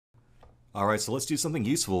Alright, so let's do something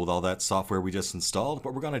useful with all that software we just installed.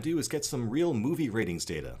 What we're going to do is get some real movie ratings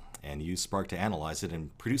data and use Spark to analyze it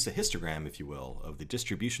and produce a histogram, if you will, of the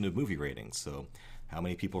distribution of movie ratings. So how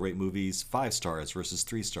many people rate movies 5 stars versus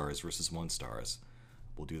 3 stars versus 1 stars.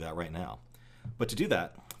 We'll do that right now. But to do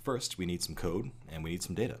that, first we need some code and we need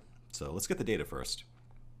some data. So let's get the data first.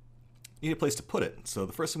 You need a place to put it. So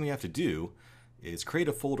the first thing we have to do is create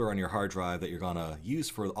a folder on your hard drive that you're going to use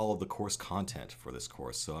for all of the course content for this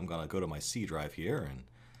course. So I'm going to go to my C drive here and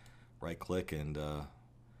right click and go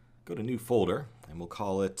to new folder, and we'll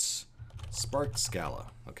call it Spark Scala.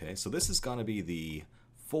 Okay, so this is going to be the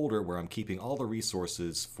folder where I'm keeping all the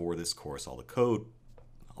resources for this course, all the code,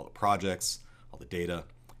 all the projects, all the data.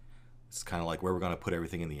 It's kind of like where we're going to put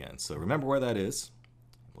everything in the end. So remember where that is.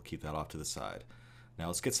 We'll keep that off to the side. Now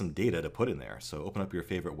let's get some data to put in there. So open up your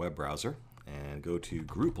favorite web browser and go to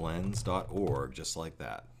grouplens.org, just like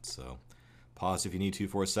that. So pause if you need to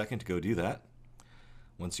for a second to go do that.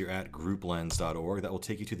 Once you're at grouplens.org, that will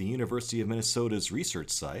take you to the University of Minnesota's research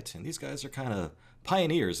site. And these guys are kind of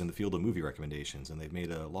pioneers in the field of movie recommendations, and they've made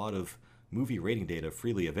a lot of movie rating data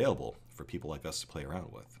freely available for people like us to play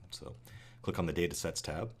around with. So click on the Datasets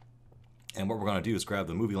tab. And what we're going to do is grab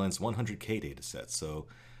the MovieLens 100K dataset. So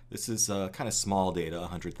this is kind of small data,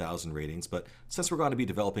 100,000 ratings, but since we're going to be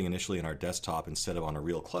developing initially in our desktop instead of on a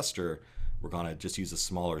real cluster, we're going to just use a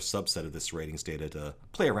smaller subset of this ratings data to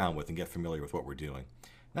play around with and get familiar with what we're doing.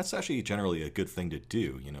 And that's actually generally a good thing to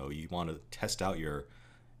do. You know, you want to test out your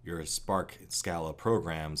Spark Scala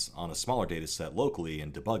programs on a smaller data set locally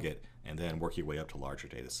and debug it, and then work your way up to larger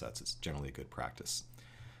data sets. It's generally a good practice.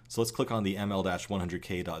 So let's click on the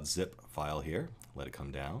ml-100k.zip file here, let it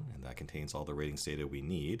come down, and that contains all the ratings data we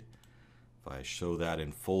need. If I show that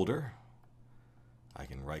in folder, I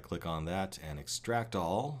can right click on that and extract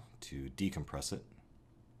all to decompress it.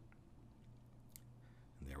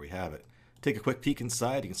 And there we have it. Take a quick peek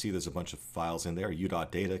inside. You can see there's a bunch of files in there.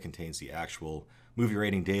 u.data contains the actual movie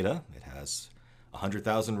rating data. It has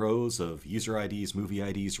 100,000 rows of user IDs, movie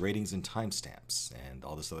IDs, ratings, and timestamps, and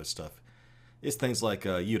all this other stuff is things like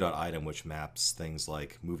u.item, which maps things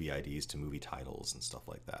like movie IDs to movie titles and stuff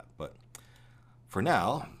like that. But for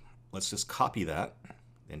now, let's just copy that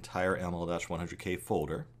entire ml-100k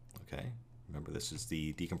folder. Okay, remember this is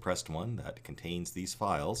the decompressed one that contains these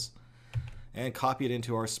files, and copy it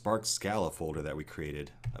into our Spark Scala folder that we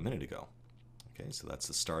created a minute ago. Okay, so that's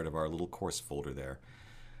the start of our little course folder there.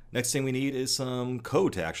 Next thing we need is some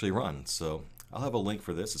code to actually run. So I'll have a link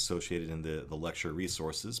for this associated in the lecture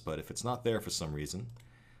resources, but if it's not there for some reason,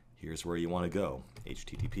 here's where you want to go.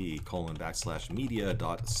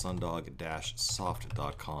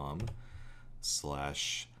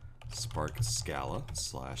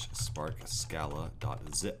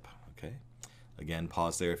 Okay. Again,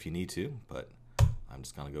 pause there if you need to, but I'm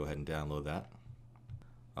just going to go ahead and download that.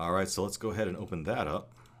 All right, so let's go ahead and open that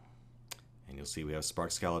up. And you'll see we have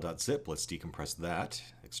sparkscala.zip. Let's decompress that.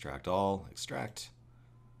 Extract all, extract.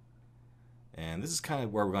 And this is kind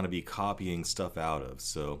of where we're going to be copying stuff out of.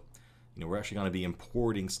 So, you know, we're actually going to be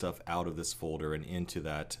importing stuff out of this folder and into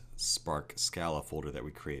that Spark Scala folder that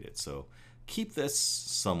we created. So keep this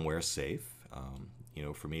somewhere safe. You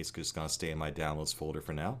know, for me, it's just going to stay in my downloads folder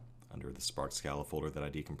for now, under the Spark Scala folder that I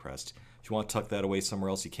decompressed. If you want to tuck that away somewhere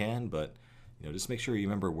else, you can, but, you know, just make sure you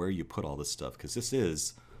remember where you put all this stuff, because this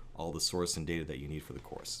is all the source and data that you need for the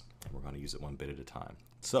course. And we're going to use it one bit at a time.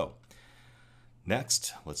 So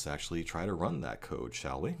next, let's actually try to run that code,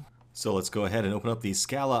 shall we? So let's go ahead and open up the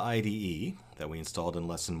Scala IDE that we installed in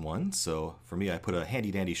lesson 1. So for me, I put a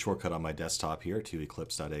handy dandy shortcut on my desktop here to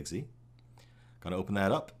eclipse.exe. Going to open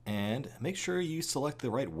that up and make sure you select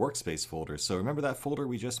the right workspace folder. So remember that folder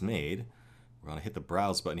we just made. We're going to hit the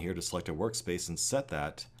browse button here to select a workspace and set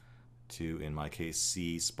that to, in my case,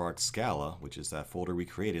 C Spark Scala, which is that folder we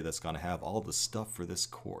created that's going to have all the stuff for this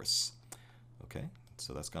course. Okay,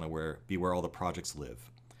 so that's going to be where all the projects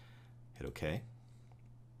live. Hit OK.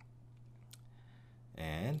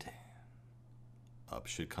 And up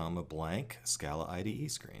should come a blank Scala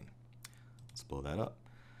IDE screen. Let's blow that up.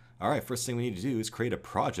 All right, first thing we need to do is create a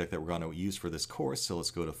project that we're going to use for this course. So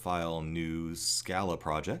let's go to File, New, Scala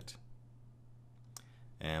Project.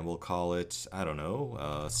 And we'll call it, I don't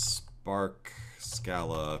know, Spark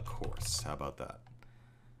Scala course. How about that?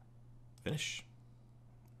 Finish.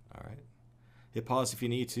 All right. Hit pause if you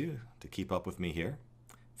need to keep up with me here.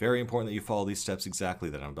 Very important that you follow these steps exactly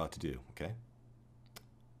that I'm about to do, okay?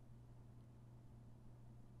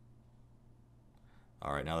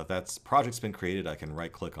 All right, now that that project's been created, I can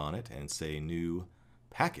right-click on it and say New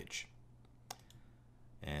Package.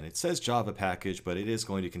 And it says Java package, but it is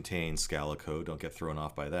going to contain Scala code. Don't get thrown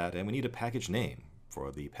off by that. And we need a package name.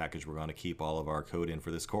 for the package we're going to keep all of our code in for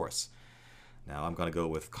this course. Now I'm going to go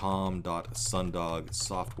with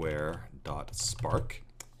com.sundogsoftware.spark.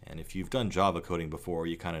 And if you've done Java coding before,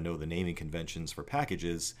 you kind of know the naming conventions for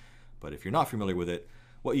packages. But if you're not familiar with it,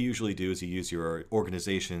 what you usually do is you use your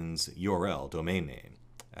organization's URL, domain name,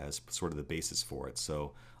 as sort of the basis for it.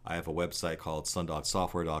 So I have a website called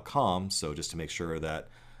sundogsoftware.com, so just to make sure that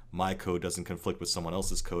my code doesn't conflict with someone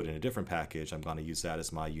else's code in a different package, I'm going to use that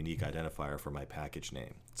as my unique identifier for my package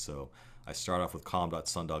name. So I start off with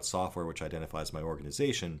com.sundogsoftware, which identifies my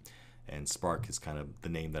organization, and Spark is kind of the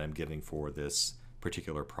name that I'm giving for this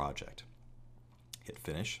particular project. Hit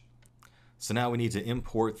finish. So now we need to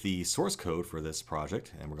import the source code for this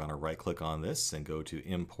project, and we're going to right-click on this and go to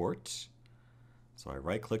Import. So I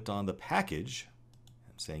right-clicked on the package.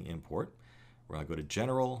 I'm saying Import. We're going to go to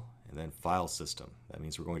General and then File System. That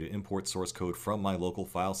means we're going to import source code from my local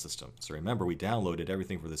file system. So remember, we downloaded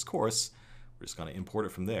everything for this course. We're just going to import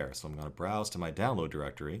it from there. So I'm going to browse to my download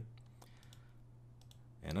directory.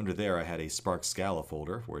 And under there, I had a Spark Scala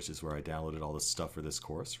folder, which is where I downloaded all this stuff for this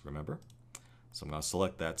course, remember? So I'm going to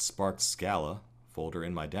select that Spark Scala folder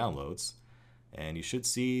in my downloads, and you should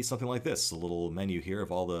see something like this, a little menu here of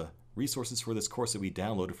all the resources for this course that we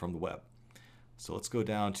downloaded from the web. So let's go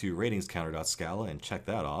down to ratingscounter.scala and check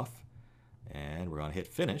that off, and we're going to hit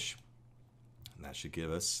finish, and that should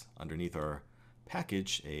give us, underneath our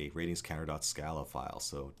package, a ratingscounter.scala file.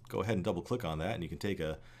 So go ahead and double click on that, and you can take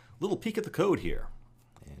a little peek at the code here.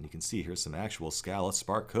 And you can see here's some actual Scala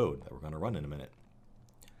Spark code that we're going to run in a minute.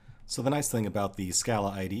 So the nice thing about the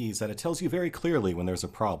Scala IDE is that it tells you very clearly when there's a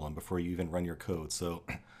problem before you even run your code. So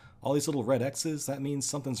all these little red X's, that means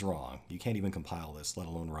something's wrong. You can't even compile this, let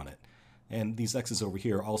alone run it. And these X's over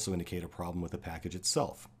here also indicate a problem with the package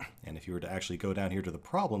itself. And if you were to actually go down here to the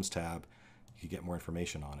Problems tab, you could get more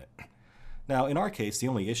information on it. Now, in our case, the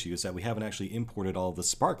only issue is that we haven't actually imported all of the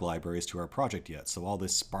Spark libraries to our project yet, so all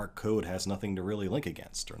this Spark code has nothing to really link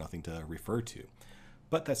against or nothing to refer to.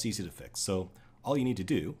 But that's easy to fix. So all you need to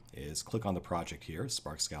do is click on the project here,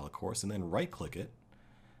 Spark Scala course, and then right-click it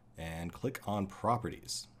and click on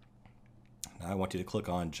Properties. Now I want you to click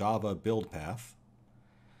on Java Build Path.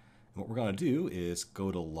 And what we're going to do is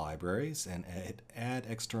go to Libraries and add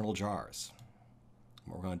external jars.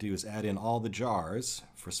 What we're going to do is add in all the jars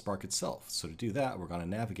for Spark itself. So to do that, we're going to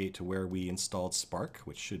navigate to where we installed Spark,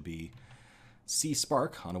 which should be C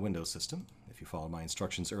Spark on a Windows system, if you followed my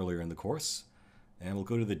instructions earlier in the course. And we'll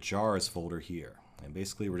go to the jars folder here. And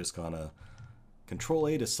basically we're just going to Control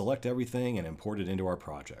A to select everything and import it into our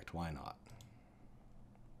project. Why not?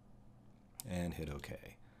 And hit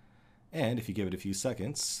OK. And if you give it a few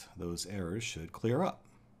seconds, those errors should clear up.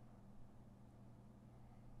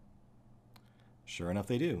 Sure enough,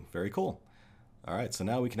 they do. Very cool. All right, so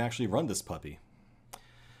now we can actually run this puppy.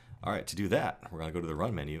 All right, to do that, we're going to go to the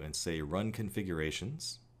Run menu and say Run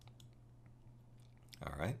Configurations.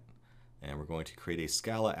 All right, and we're going to create a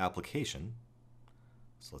Scala application.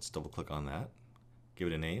 So let's double click on that. Give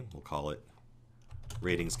it a name. We'll call it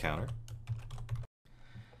Ratings Counter.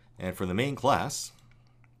 And for the main class,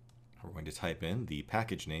 we're going to type in the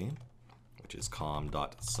package name, which is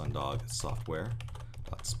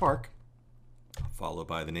com.sundogsoftware.spark, followed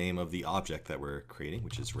by the name of the object that we're creating,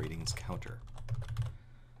 which is Ratings Counter.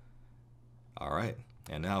 All right,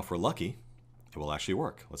 and now if we're lucky, it will actually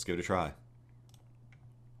work. Let's give it a try.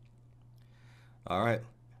 All right,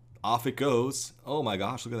 off it goes. Oh my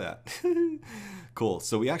gosh, look at that. Cool,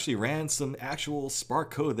 so we actually ran some actual Spark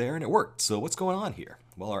code there and it worked. So what's going on here?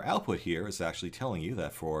 Well, our output here is actually telling you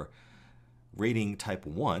that for rating type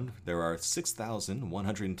 1, there are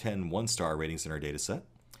 6,110 one-star ratings in our data set,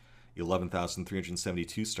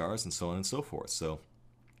 11,372 stars, and so on and so forth. So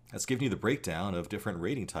that's giving you the breakdown of different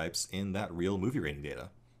rating types in that real movie rating data.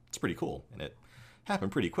 It's pretty cool, and it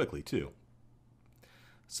happened pretty quickly, too.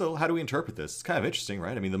 So how do we interpret this? It's kind of interesting,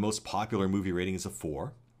 right? I mean, the most popular movie rating is a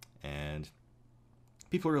 4, and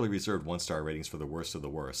people really reserved one-star ratings for the worst of the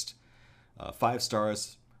worst. 5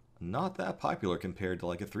 stars, not that popular compared to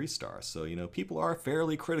like a 3 star. So, you know, people are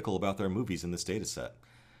fairly critical about their movies in this data set.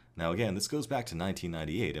 Now, again, this goes back to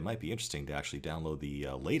 1998. It might be interesting to actually download the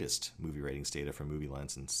latest movie ratings data from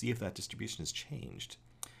MovieLens and see if that distribution has changed.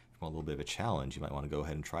 If you want a little bit of a challenge, you might want to go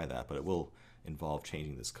ahead and try that, but it will involve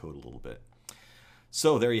changing this code a little bit.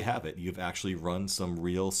 So there you have it. You've actually run some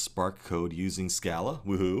real Spark code using Scala.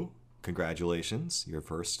 Woohoo! Congratulations, your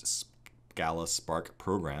first Scala Spark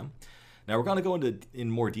program. Now we're going to go into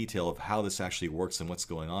more detail of how this actually works and what's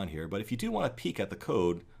going on here, but if you do want to peek at the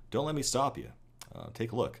code, don't let me stop you.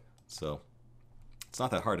 Take a look. So it's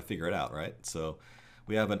not that hard to figure it out, right? So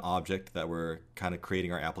We have an object that we're kind of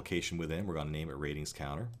creating our application within. We're going to name it ratings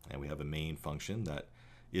counter, and we have a main function that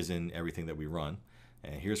is in everything that we run.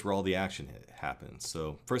 And here's where all the action happens.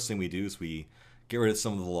 So first thing we do is we get rid of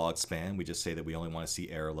some of the log span. We just say that we only want to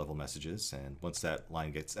see error level messages, and once that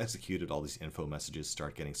line gets executed, all these info messages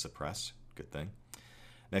start getting suppressed. Good thing.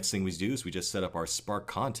 Next thing we do is we just set up our Spark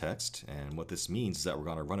context, and what this means is that we're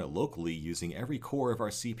going to run it locally using every core of our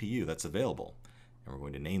CPU that's available, and we're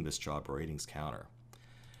going to name this job ratings counter.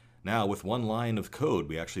 Now, with one line of code,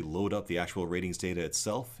 we actually load up the actual ratings data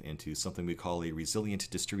itself into something we call a resilient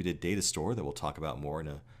distributed data store that we'll talk about more in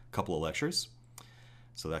a couple of lectures.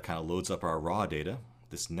 So that kind of loads up our raw data.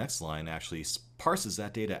 This next line actually parses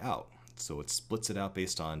that data out. So it splits it out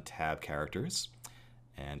based on tab characters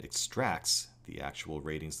and extracts the actual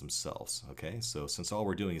ratings themselves. Okay, so since all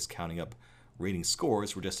we're doing is counting up rating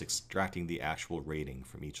scores, we're just extracting the actual rating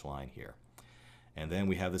from each line here. And then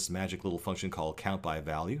we have this magic little function called count by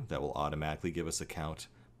value that will automatically give us a count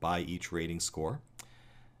by each rating score.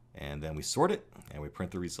 And then we sort it and we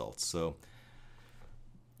print the results. So,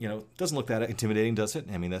 you know, it doesn't look that intimidating, does it?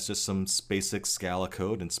 I mean, that's just some basic Scala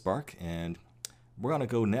code in Spark. And we're going to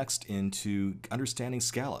go next into understanding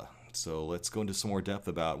Scala. So let's go into some more depth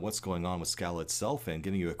about what's going on with Scala itself and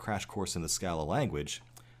giving you a crash course in the Scala language.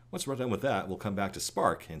 Once we're done with that, we'll come back to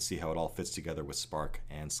Spark and see how it all fits together with Spark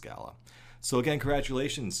and Scala. So again,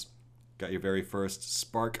 congratulations. Got your very first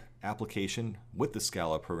Spark application with the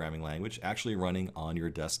Scala programming language actually running on your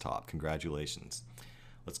desktop. Congratulations.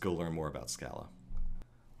 Let's go learn more about Scala.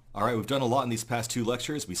 All right, we've done a lot in these past 2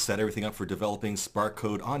 lectures. We set everything up for developing Spark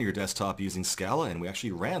code on your desktop using Scala, and we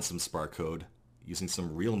actually ran some Spark code using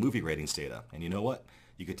some real movie ratings data. And you know what?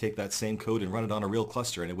 You could take that same code and run it on a real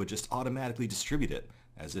cluster, and it would just automatically distribute it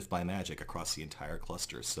as if by magic across the entire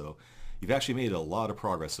cluster. So you've actually made a lot of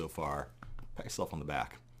progress so far. Pat yourself on the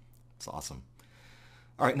back. It's awesome.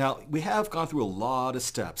 All right, now we have gone through a lot of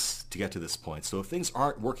steps to get to this point. So if things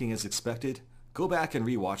aren't working as expected, go back and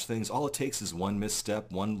rewatch things. All it takes is one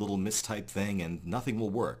misstep, one little mistype thing, and nothing will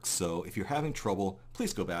work. So if you're having trouble,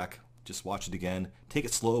 please go back. Just watch it again. Take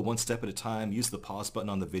it slow, one step at a time. Use the pause button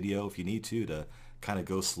on the video if you need to kind of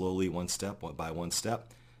go slowly one step by one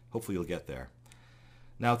step. Hopefully you'll get there.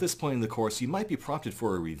 Now at this point in the course, you might be prompted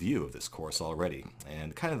for a review of this course already.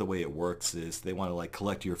 And kind of the way it works is they want to like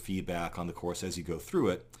collect your feedback on the course as you go through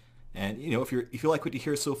it. And you know, if you like what you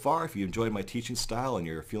hear so far, if you enjoyed my teaching style and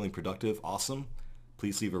you're feeling productive, awesome,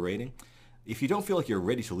 please leave a rating. If you don't feel like you're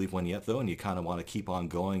ready to leave one yet though, and you kind of want to keep on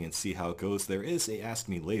going and see how it goes, there is a Ask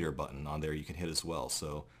Me Later button on there you can hit as well.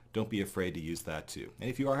 So don't be afraid to use that too. And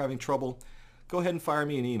if you are having trouble, go ahead and fire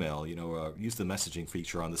me an email. You know, use the messaging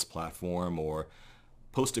feature on this platform or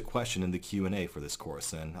post a question in the Q&A for this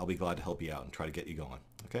course, and I'll be glad to help you out and try to get you going.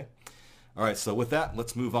 Okay? All right, so with that,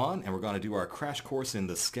 let's move on, and we're going to do our crash course in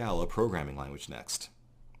the Scala programming language next.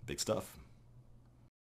 Big stuff.